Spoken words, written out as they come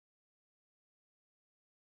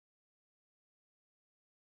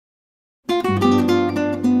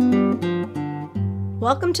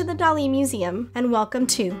Welcome to the Dalí Museum, and welcome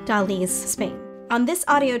to Dalí's Spain. On this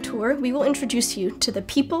audio tour, we will introduce you to the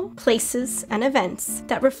people, places, and events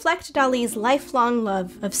that reflect Dalí's lifelong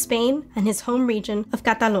love of Spain and his home region of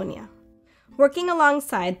Catalonia. Working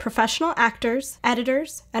alongside professional actors,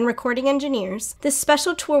 editors, and recording engineers, this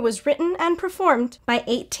special tour was written and performed by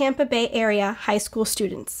 8 Tampa Bay area high school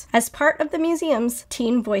students as part of the museum's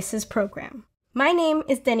Teen Voices program. My name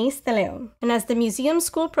is Denise de Leon, and as the museum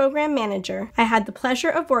school program manager, I had the pleasure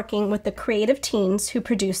of working with the creative teens who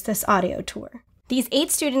produced this audio tour. These 8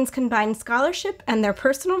 students combined scholarship and their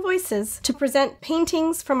personal voices to present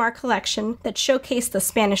paintings from our collection that showcase the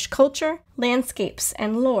Spanish culture, landscapes,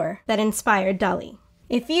 and lore that inspired Dalí.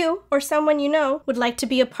 If you or someone you know would like to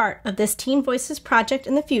be a part of this Teen Voices project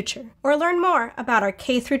in the future, or learn more about our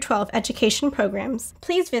K-12 education programs,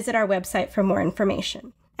 please visit our website for more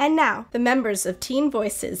information. And now, the members of Teen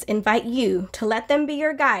Voices invite you to let them be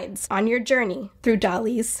your guides on your journey through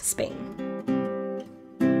Dalí's Spain.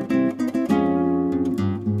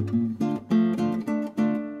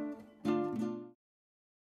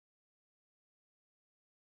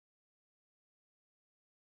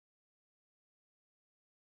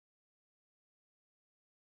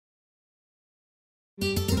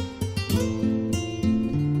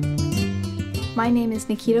 My name is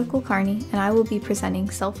Nikita Kulkarni, and I will be presenting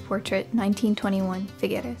Self-Portrait 1921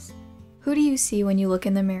 Figueres. Who do you see when you look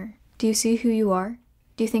in the mirror? Do you see who you are?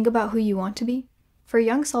 Do you think about who you want to be? For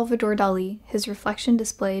young Salvador Dalí, his reflection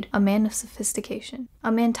displayed a man of sophistication,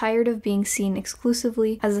 a man tired of being seen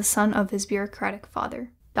exclusively as the son of his bureaucratic father.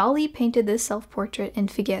 Dalí painted this self-portrait in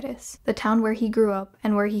Figueres, the town where he grew up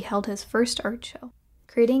and where he held his first art show.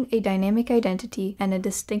 Creating a dynamic identity and a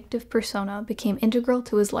distinctive persona became integral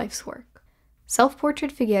to his life's work.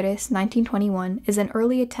 Self-Portrait Figueres 1921 is an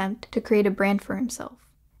early attempt to create a brand for himself.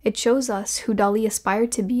 It shows us who Dalí aspired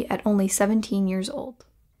to be at only 17 years old.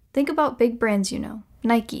 Think about big brands you know,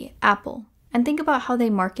 Nike, Apple, and think about how they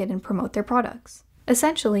market and promote their products.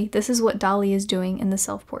 Essentially, this is what Dalí is doing in the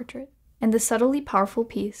self-portrait. In the subtly powerful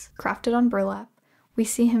piece, crafted on burlap, we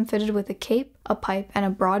see him fitted with a cape, a pipe, and a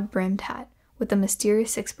broad-brimmed hat, with a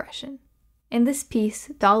mysterious expression. In this piece,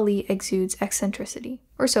 Dalí exudes eccentricity,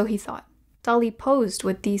 or so he thought. Dalí posed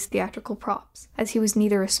with these theatrical props, as he was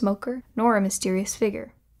neither a smoker nor a mysterious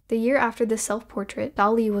figure. The year after this self-portrait,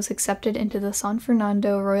 Dalí was accepted into the San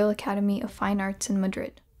Fernando Royal Academy of Fine Arts in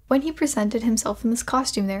Madrid. When he presented himself in this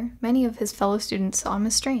costume there, many of his fellow students saw him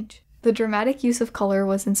as strange. The dramatic use of color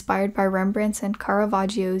was inspired by Rembrandt's and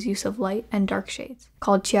Caravaggio's use of light and dark shades,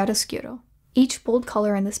 called chiaroscuro. Each bold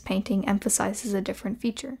color in this painting emphasizes a different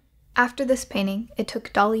feature. After this painting, it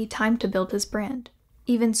took Dalí time to build his brand.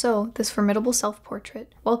 Even so, this formidable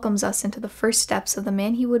self-portrait welcomes us into the first steps of the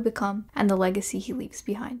man he would become and the legacy he leaves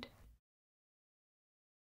behind.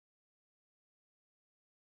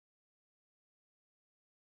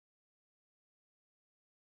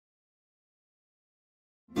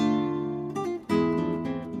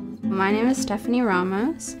 My name is Stephanie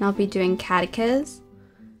Ramos, and I'll be doing Catechis.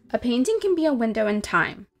 A painting can be a window in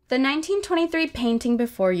time. The 1923 painting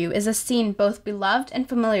before you is a scene both beloved and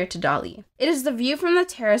familiar to Dalí. It is the view from the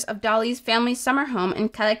terrace of Dalí's family summer home in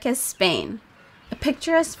Catechis, Spain, a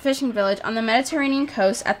picturesque fishing village on the Mediterranean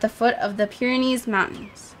coast at the foot of the Pyrenees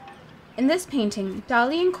Mountains. In this painting,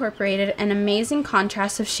 Dalí incorporated an amazing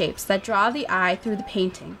contrast of shapes that draw the eye through the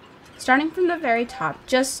painting. Starting from the very top,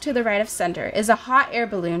 just to the right of center, is a hot air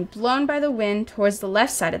balloon blown by the wind towards the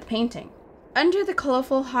left side of the painting. Under the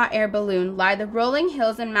colorful hot air balloon lie the rolling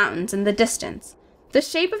hills and mountains in the distance. The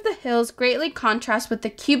shape of the hills greatly contrasts with the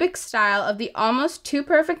cubic style of the almost too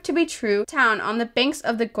perfect to be true town on the banks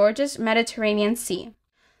of the gorgeous Mediterranean Sea.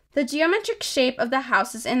 The geometric shape of the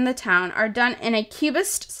houses in the town are done in a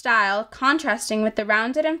cubist style, contrasting with the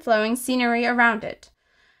rounded and flowing scenery around it.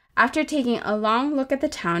 After taking a long look at the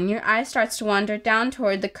town, your eye starts to wander down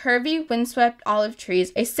toward the curvy, windswept olive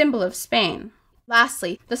trees, a symbol of Spain.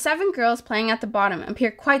 Lastly, the 7 girls playing at the bottom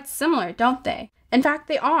appear quite similar, don't they? In fact,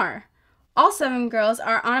 they are. All 7 girls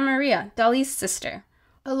are Ana Maria, Dalí's sister.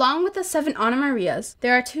 Along with the 7 Ana Marias,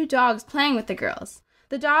 there are 2 dogs playing with the girls.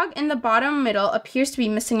 The dog in the bottom middle appears to be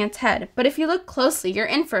missing its head, but if you look closely, you're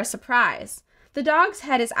in for a surprise. The dog's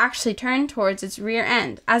head is actually turned towards its rear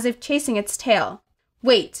end, as if chasing its tail.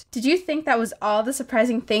 Wait, did you think that was all the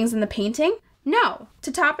surprising things in the painting? No!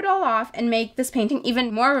 To top it all off and make this painting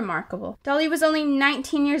even more remarkable, Dalí was only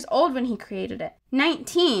 19 years old when he created it.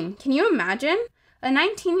 19! Can you imagine? A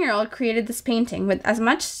 19-year-old created this painting with as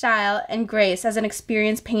much style and grace as an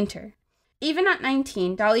experienced painter. Even at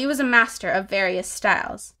 19, Dalí was a master of various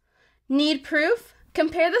styles. Need proof?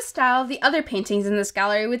 Compare the style of the other paintings in this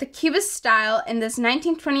gallery with the Cubist style in this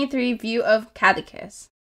 1923 view of Cadiz.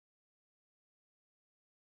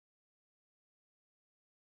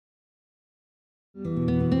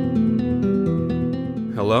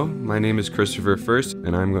 Hello, my name is Christopher First,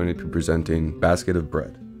 and I'm going to be presenting Basket of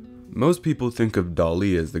Bread. Most people think of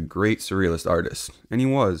Dalí as the great surrealist artist, and he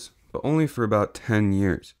was, but only for about 10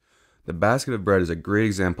 years. The Basket of Bread is a great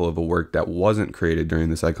example of a work that wasn't created during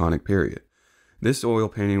this iconic period. This oil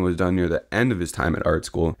painting was done near the end of his time at art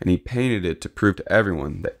school, and he painted it to prove to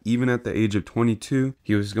everyone that even at the age of 22,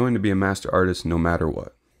 he was going to be a master artist no matter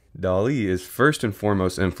what. Dalí is first and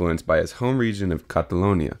foremost influenced by his home region of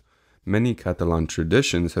Catalonia. Many Catalan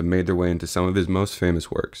traditions have made their way into some of his most famous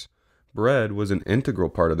works. Bread was an integral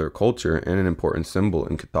part of their culture and an important symbol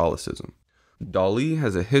in Catholicism. Dalí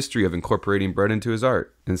has a history of incorporating bread into his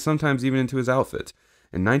art, and sometimes even into his outfits.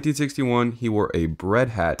 In 1961, he wore a bread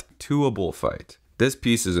hat to a bullfight. This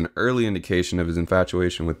piece is an early indication of his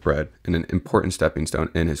infatuation with bread and an important stepping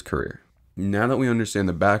stone in his career. Now that we understand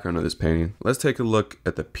the background of this painting, let's take a look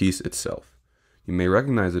at the piece itself. You may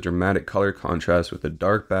recognize the dramatic color contrast with a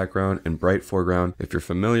dark background and bright foreground if you're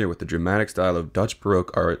familiar with the dramatic style of Dutch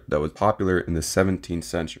Baroque art that was popular in the 17th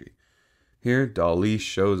century. Here, Dalí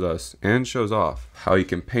shows us and shows off how he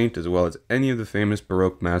can paint as well as any of the famous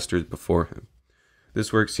Baroque masters before him.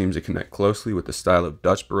 This work seems to connect closely with the style of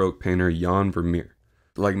Dutch Baroque painter Jan Vermeer.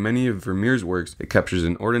 Like many of Vermeer's works, it captures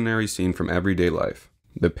an ordinary scene from everyday life.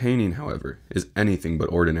 The painting, however, is anything but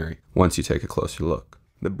ordinary once you take a closer look.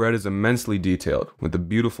 The bread is immensely detailed, with a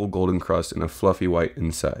beautiful golden crust and a fluffy white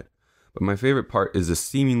inside. But my favorite part is the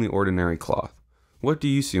seemingly ordinary cloth. What do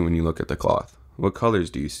you see when you look at the cloth? What colors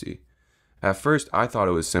do you see? At first, I thought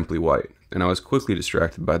it was simply white, and I was quickly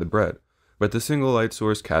distracted by the bread. But the single light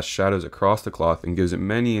source casts shadows across the cloth and gives it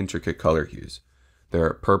many intricate color hues. There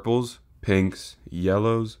are purples, pinks,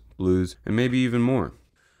 yellows, blues, and maybe even more.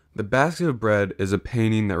 The Basket of Bread is a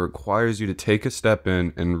painting that requires you to take a step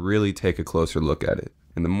in and really take a closer look at it.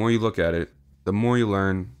 And the more you look at it, the more you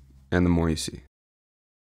learn, and the more you see.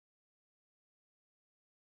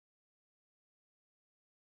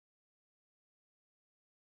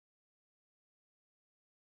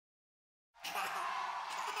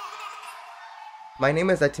 My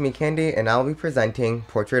name is Etimi Candy, and I'll be presenting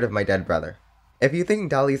Portrait of My Dead Brother. If you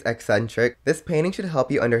think Dalí's eccentric, this painting should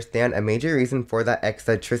help you understand a major reason for that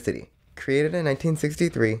eccentricity. Created in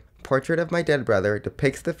 1963, Portrait of My Dead Brother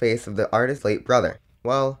depicts the face of the artist's late brother.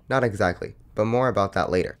 Well, not exactly, but more about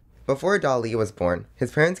that later. Before Dalí was born,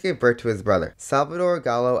 his parents gave birth to his brother, Salvador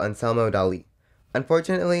Gallo Anselmo Dalí.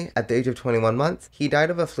 Unfortunately, at the age of 21 months, he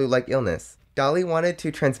died of a flu-like illness. Dalí wanted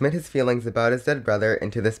to transmit his feelings about his dead brother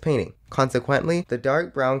into this painting. Consequently, the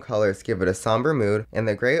dark brown colors give it a somber mood, and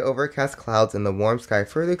the gray overcast clouds in the warm sky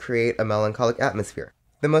further create a melancholic atmosphere.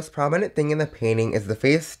 The most prominent thing in the painting is the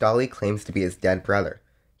face Dalí claims to be his dead brother.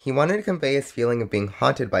 He wanted to convey his feeling of being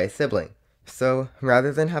haunted by a sibling. So,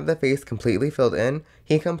 rather than have the face completely filled in,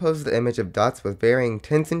 he composed the image of dots with varying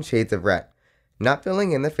tints and shades of red. Not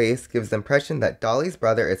filling in the face gives the impression that Dalí's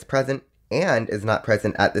brother is present and is not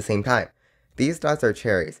present at the same time. These dots are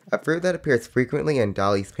cherries, a fruit that appears frequently in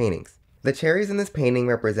Dalí's paintings. The cherries in this painting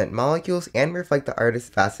represent molecules and reflect the artist's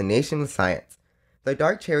fascination with science. The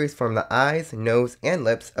dark cherries form the eyes, nose, and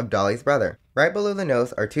lips of Dalí's brother. Right below the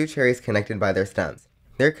nose are two cherries connected by their stems.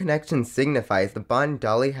 Their connection signifies the bond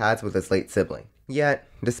Dalí has with his late sibling. Yet,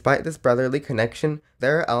 despite this brotherly connection,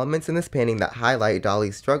 there are elements in this painting that highlight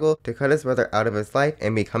Dalí's struggle to cut his brother out of his life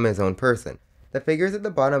and become his own person. The figures at the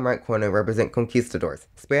bottom right corner represent conquistadors,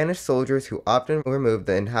 Spanish soldiers who often removed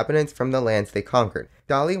the inhabitants from the lands they conquered.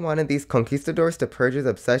 Dalí wanted these conquistadors to purge his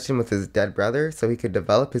obsession with his dead brother so he could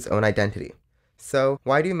develop his own identity. So,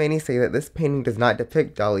 why do many say that this painting does not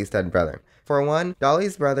depict Dalí's dead brother? For one,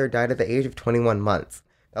 Dalí's brother died at the age of 21 months.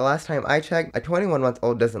 The last time I checked, a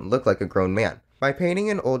 21-month-old doesn't look like a grown man. By painting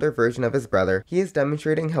an older version of his brother, he is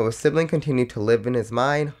demonstrating how his sibling continued to live in his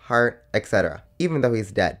mind, heart, etc., even though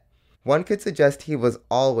he's dead. One could suggest he was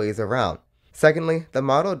always around. Secondly, the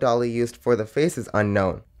model Dalí used for the face is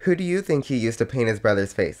unknown. Who do you think he used to paint his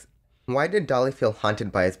brother's face? Why did Dalí feel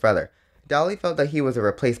haunted by his brother? Dalí felt that he was a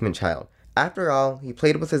replacement child. After all, he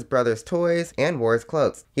played with his brother's toys and wore his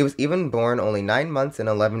clothes. He was even born only 9 months and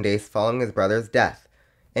 11 days following his brother's death.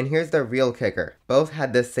 And here's the real kicker. Both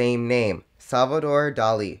had the same name, Salvador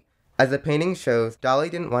Dalí. As the painting shows, Dalí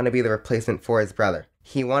didn't want to be the replacement for his brother.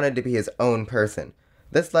 He wanted to be his own person.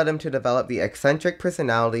 This led him to develop the eccentric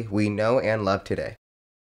personality we know and love today.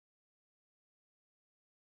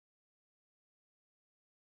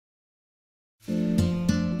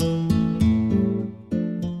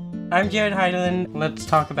 I'm Jared Heideland. Let's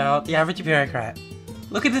talk about the average bureaucrat.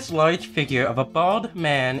 Look at this large figure of a bald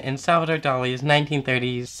man in Salvador Dali's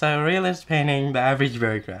 1930s surrealist painting, The Average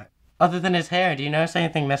Bureaucrat. Other than his hair, do you notice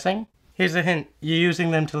anything missing? Here's a hint, you're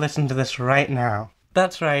using them to listen to this right now.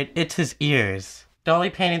 That's right, it's his ears.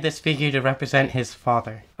 Dalí painted this figure to represent his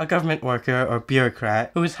father, a government worker or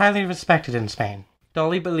bureaucrat who was highly respected in Spain.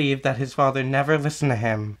 Dalí believed that his father never listened to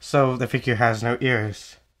him, so the figure has no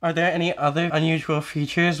ears. Are there any other unusual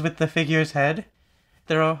features with the figure's head?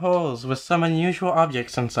 There are holes with some unusual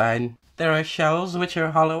objects inside. There are shells, which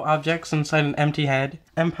are hollow objects inside an empty head,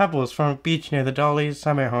 and pebbles from a beach near the Dalí's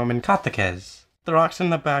summer home in Cadaqués. The rocks in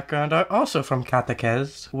the background are also from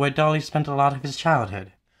Cadaqués, where Dalí spent a lot of his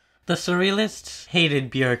childhood. The surrealists hated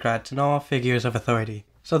bureaucrats and all figures of authority,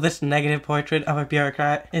 so this negative portrait of a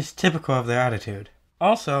bureaucrat is typical of their attitude.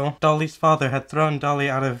 Also, Dalí's father had thrown Dalí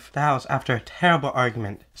out of the house after a terrible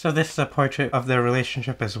argument, so this is a portrait of their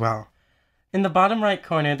relationship as well. In the bottom right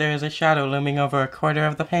corner there is a shadow looming over a quarter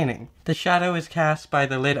of the painting. The shadow is cast by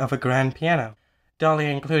the lid of a grand piano.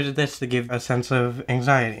 Dalí included this to give a sense of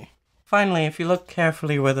anxiety. Finally, if you look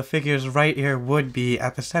carefully where the figure's right ear would be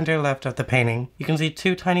at the center left of the painting, you can see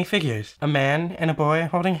two tiny figures, a man and a boy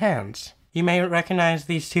holding hands. You may recognize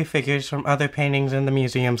these two figures from other paintings in the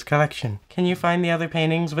museum's collection. Can you find the other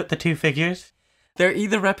paintings with the two figures? They're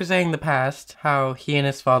either representing the past, how he and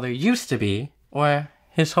his father used to be, or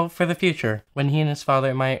his hope for the future, when he and his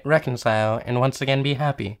father might reconcile and once again be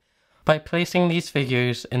happy. By placing these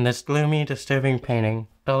figures in this gloomy, disturbing painting,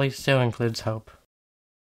 Dalí still includes hope.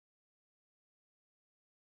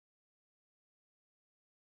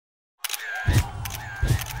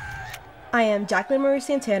 I am Jacqueline Marie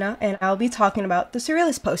Santana, and I'll be talking about the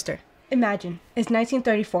Surrealist poster. Imagine, it's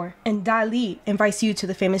 1934, and Dalí invites you to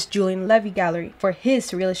the famous Julian Levy Gallery for his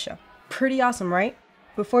Surrealist show. Pretty awesome, right?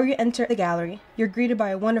 Before you enter the gallery, you're greeted by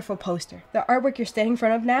a wonderful poster, the artwork you're standing in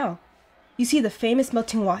front of now. You see the famous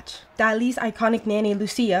melting watch, Dalí's iconic nanny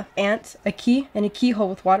Lucia, ants, a key, and a keyhole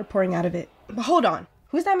with water pouring out of it. But hold on,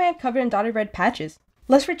 who's that man covered in dotted red patches?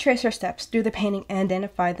 Let's retrace our steps through the painting and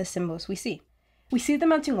identify the symbols we see. We see the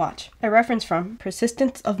melting watch, a reference from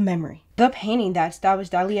Persistence of Memory, the painting that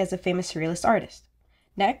established Dalí as a famous surrealist artist.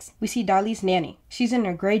 Next, we see Dalí's nanny. She's in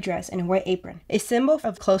her gray dress and a white apron, a symbol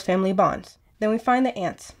of close family bonds. Then we find the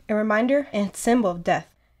ants, a reminder and symbol of death.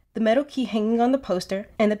 The metal key hanging on the poster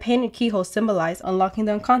and the painted keyhole symbolize unlocking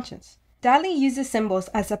the unconscious. Dalí uses symbols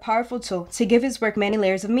as a powerful tool to give his work many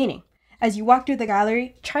layers of meaning. As you walk through the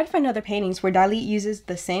gallery, try to find other paintings where Dalí uses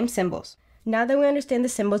the same symbols. Now that we understand the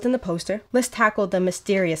symbols in the poster, let's tackle the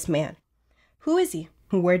mysterious man. Who is he?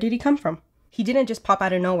 Where did he come from? He didn't just pop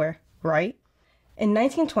out of nowhere, right? In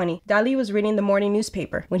 1920, Dalí was reading the morning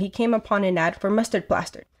newspaper when he came upon an ad for mustard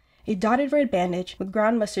plaster, a dotted red bandage with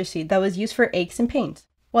ground mustard seed that was used for aches and pains.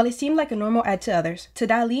 While it seemed like a normal ad to others, to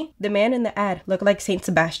Dalí, the man in the ad looked like Saint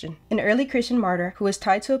Sebastian, an early Christian martyr who was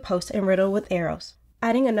tied to a post and riddled with arrows.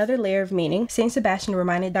 Adding another layer of meaning, Saint Sebastian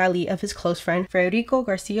reminded Dalí of his close friend Federico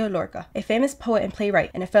Garcia Lorca, a famous poet and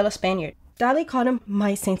playwright and a fellow Spaniard. Dalí called him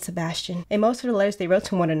my Saint Sebastian in most of the letters they wrote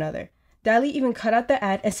to one another. Dalí even cut out the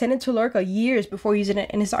ad and sent it to Lorca years before using it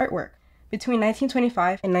in his artwork. Between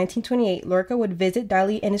 1925 and 1928, Lorca would visit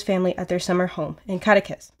Dalí and his family at their summer home in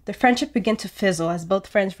Cadaqués. Their friendship began to fizzle as both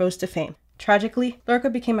friends rose to fame. Tragically, Lorca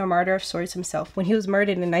became a martyr of sorts himself when he was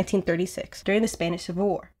murdered in 1936 during the Spanish Civil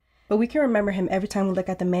War. But we can remember him every time we look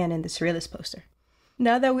at the man in the Surrealist poster.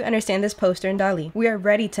 Now that we understand this poster and Dalí, we are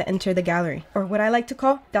ready to enter the gallery, or what I like to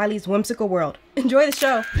call Dalí's whimsical world. Enjoy the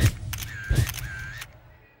show!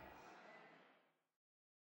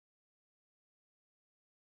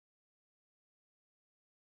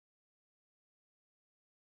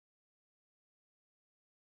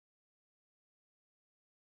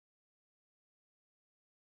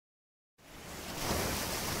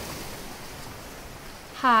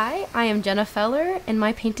 Hi, I am Jenna Feller, and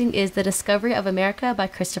my painting is The Discovery of America by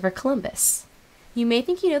Christopher Columbus. You may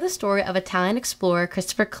think you know the story of Italian explorer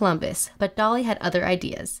Christopher Columbus, but Dalí had other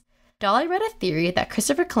ideas. Dalí read a theory that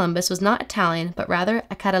Christopher Columbus was not Italian, but rather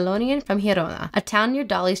a Catalonian from Girona, a town near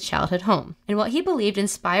Dalí's childhood home, and what he believed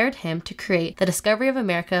inspired him to create The Discovery of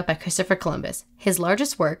America by Christopher Columbus, his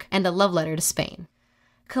largest work and a love letter to Spain.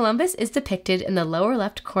 Columbus is depicted in the lower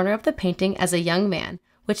left corner of the painting as a young man,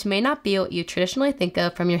 which may not be what you traditionally think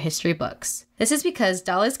of from your history books. This is because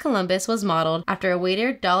Dalí's Columbus was modeled after a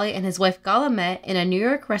waiter Dalí and his wife Gala met in a New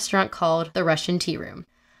York restaurant called the Russian Tea Room.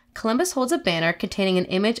 Columbus holds a banner containing an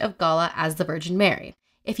image of Gala as the Virgin Mary.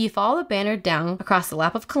 If you follow the banner down across the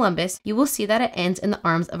lap of Columbus, you will see that it ends in the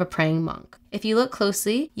arms of a praying monk. If you look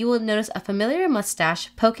closely, you will notice a familiar mustache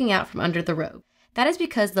poking out from under the robe. That is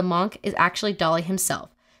because the monk is actually Dalí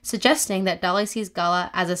himself, suggesting that Dalí sees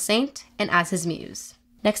Gala as a saint and as his muse.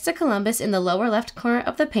 Next to Columbus in the lower left corner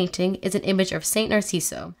of the painting is an image of Saint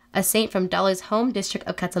Narciso, a saint from Dalí's home district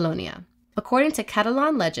of Catalonia. According to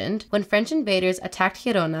Catalan legend, when French invaders attacked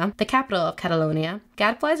Girona, the capital of Catalonia,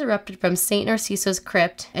 gadflies erupted from Saint Narciso's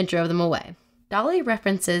crypt and drove them away. Dalí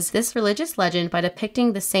references this religious legend by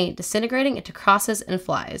depicting the saint disintegrating into crosses and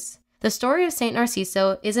flies. The story of Saint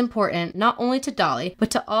Narciso is important not only to Dalí, but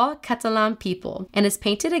to all Catalan people, and is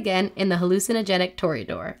painted again in the hallucinogenic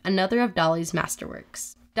Toreador, another of Dalí's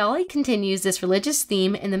masterworks. Dalí continues this religious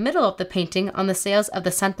theme in the middle of the painting on the sails of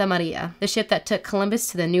the Santa Maria, the ship that took Columbus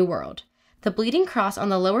to the New World. The bleeding cross on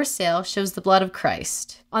the lower sail shows the blood of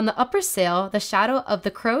Christ. On the upper sail, the shadow of the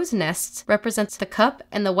crow's nests represents the cup,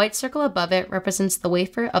 and the white circle above it represents the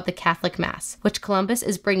wafer of the Catholic Mass, which Columbus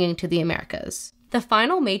is bringing to the Americas. The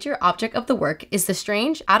final major object of the work is the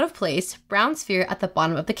strange, out-of-place, brown sphere at the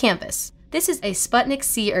bottom of the canvas. This is a Sputnik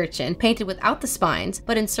sea urchin painted without the spines,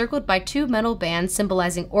 but encircled by two metal bands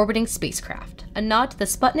symbolizing orbiting spacecraft, a nod to the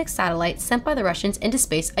Sputnik satellite sent by the Russians into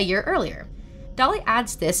space a year earlier. Dalí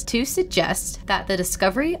adds this to suggest that the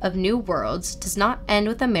discovery of new worlds does not end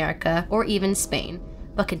with America or even Spain,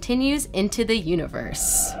 but continues into the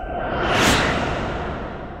universe.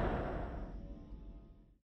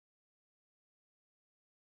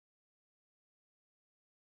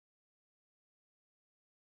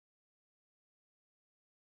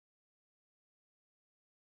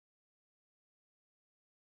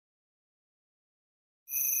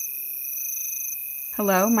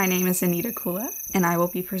 Hello, my name is Anita Kula, and I will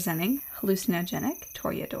be presenting Hallucinogenic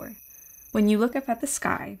Toreador. When you look up at the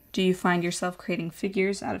sky, do you find yourself creating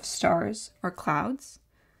figures out of stars or clouds?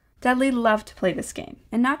 Dalí loved to play this game,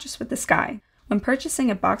 and not just with the sky. When purchasing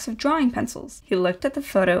a box of drawing pencils, he looked at the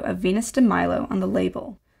photo of Venus de Milo on the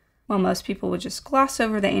label. While most people would just gloss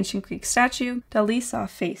over the ancient Greek statue, Dalí saw a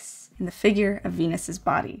face in the figure of Venus's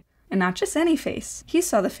body. And not just any face. He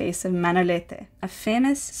saw the face of Manolete, a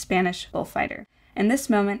famous Spanish bullfighter. In this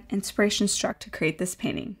moment, inspiration struck to create this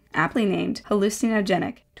painting, aptly named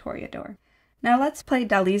Hallucinogenic Toreador. Now let's play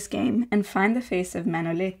Dalí's game and find the face of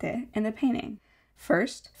Manolete in the painting.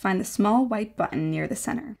 First, find the small white button near the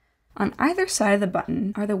center. On either side of the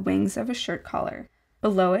button are the wings of a shirt collar.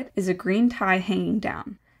 Below it is a green tie hanging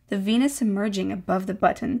down. The Venus emerging above the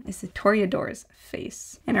button is the Toreador's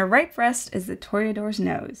face. In her right breast is the Toreador's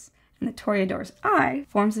nose, and the Toreador's eye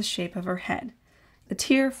forms the shape of her head. The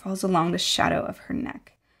tear falls along the shadow of her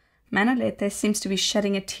neck. Manolete seems to be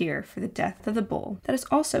shedding a tear for the death of the bull that is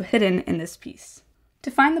also hidden in this piece. To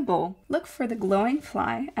find the bull, look for the glowing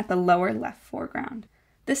fly at the lower left foreground.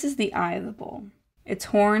 This is the eye of the bull. Its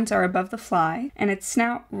horns are above the fly, and its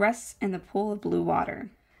snout rests in the pool of blue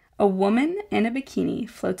water. A woman in a bikini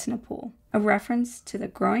floats in a pool, a reference to the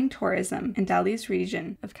growing tourism in Dalí's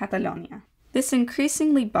region of Catalonia. This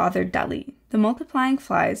increasingly bothered Dalí. The multiplying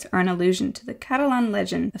flies are an allusion to the Catalan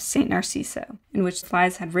legend of Saint Narciso, in which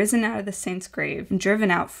flies had risen out of the saint's grave and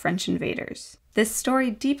driven out French invaders. This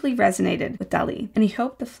story deeply resonated with Dalí, and he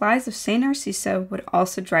hoped the flies of Saint Narciso would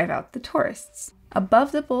also drive out the tourists.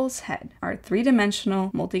 Above the bull's head are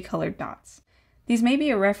three-dimensional, multicolored dots. These may be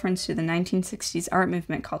a reference to the 1960s art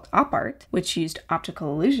movement called op art, which used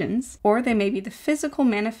optical illusions, or they may be the physical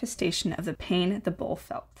manifestation of the pain the bull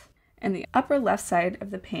felt. In the upper left side of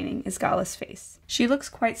the painting is Gala's face. She looks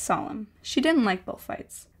quite solemn. She didn't like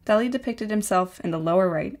bullfights. Dalí depicted himself in the lower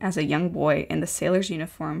right as a young boy in the sailor's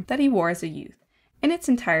uniform that he wore as a youth. In its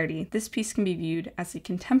entirety, this piece can be viewed as a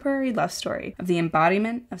contemporary love story of the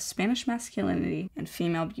embodiment of Spanish masculinity and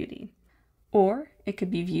female beauty. Or it could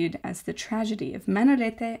be viewed as the tragedy of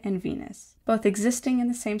Manolete and Venus, both existing in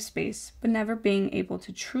the same space but never being able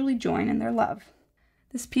to truly join in their love.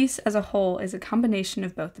 This piece as a whole is a combination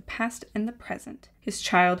of both the past and the present, his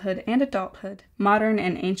childhood and adulthood, modern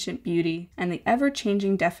and ancient beauty, and the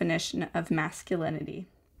ever-changing definition of masculinity.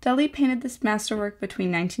 Dalí painted this masterwork between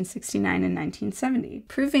 1969 and 1970,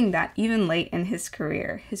 proving that even late in his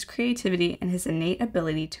career, his creativity and his innate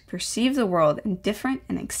ability to perceive the world in different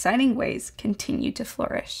and exciting ways continued to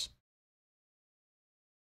flourish.